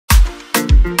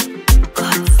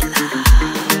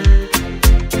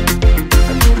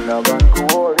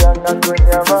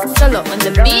Solo on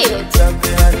the beat.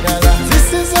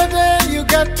 This is a day you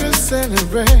got to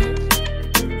celebrate.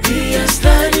 He has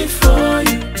done it for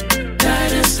you.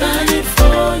 God has done it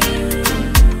for you.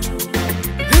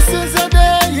 This is a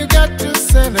day you got to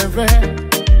celebrate.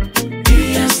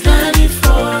 He has done it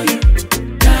for you.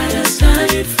 God has done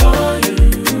it for you.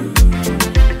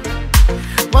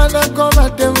 Wanakoma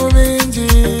temu mingi,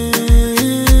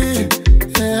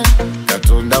 yeah.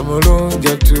 Katonda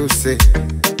mulungi tuse.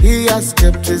 He has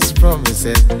kept his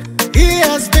promises. He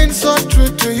has been so true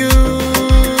to you.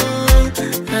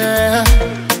 Yeah.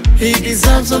 He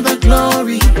deserves all the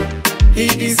glory. He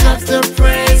deserves the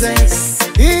praises.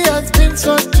 He has been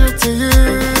so true to you.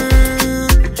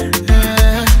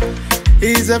 Yeah.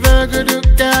 He's a very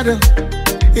good God.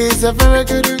 He's a very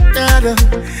good God.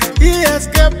 He has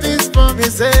kept his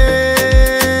promises.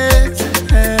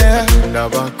 Yeah.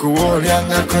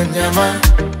 Nabakuolyanga konyama.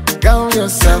 Gaunyo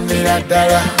samira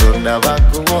dara, dona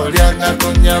bakuolyanga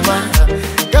kunyama.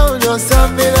 Gaunyo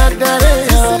samira dara.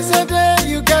 This is a day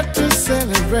you got to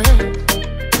celebrate.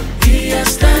 He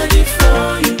has done it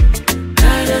for you.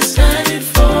 God has done it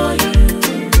for you.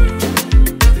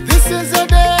 This is a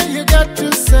day you got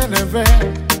to celebrate.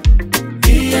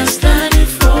 He has done it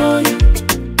for you.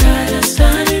 God has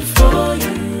done it for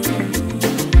you.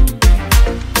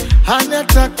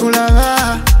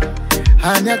 Hanyatakulala,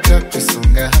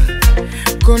 hanyatakusunga.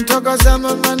 Kuntokoza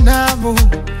mama namu,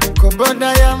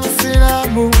 koboda ya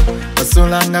musilamu.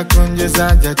 Asolanga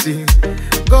kunjeza jati,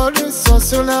 golu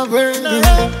sosula weli.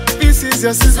 This is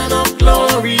your season of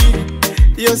glory,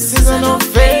 your season of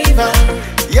favor.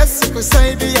 Yesu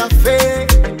kusaidi ya fe,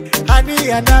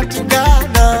 hadi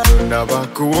anatugana.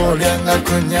 Nabakuolyanga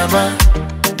kunyama,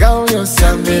 gaunyo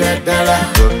sambira dala.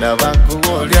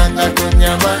 Nabakuolyanga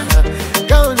kunyama,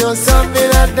 gaunyo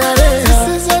sambira dala.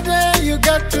 This is a day you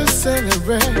got to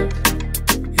celebrate.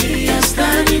 He has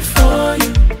done it for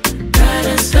you. God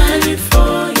has done it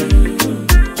for you.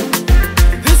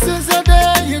 This is a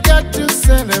day you got to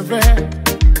celebrate.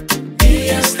 He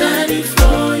has done it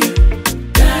for you.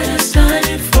 God has done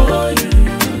it for you.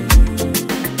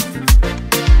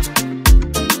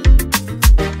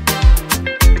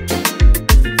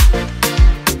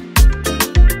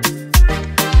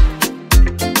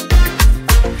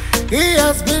 He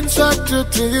has been so true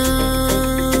to you.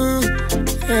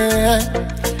 Yeah.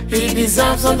 He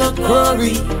deserves all the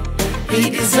glory. He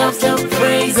deserves the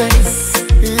praises.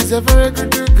 He's a very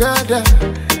good God.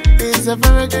 He's a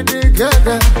very good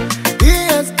God. He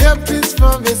has kept his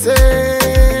promises.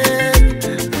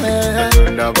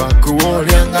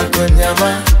 Nabakuolyanga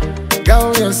kunyama,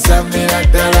 gaunyo samira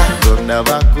dala.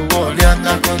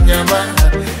 Nabakuolyanga kunyama,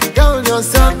 gaunyo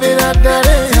samira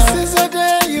dala. This is a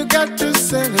day you got to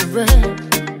celebrate.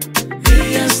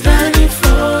 He has done it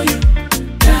for you.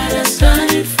 God has done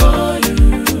it for you.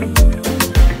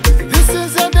 This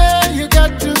is a day you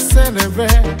got to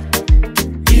celebrate.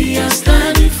 He has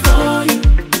done it for you.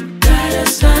 God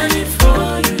has done it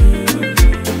for you.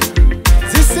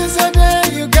 This is a day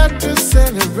you got to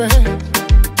celebrate.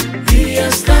 He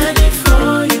has done it.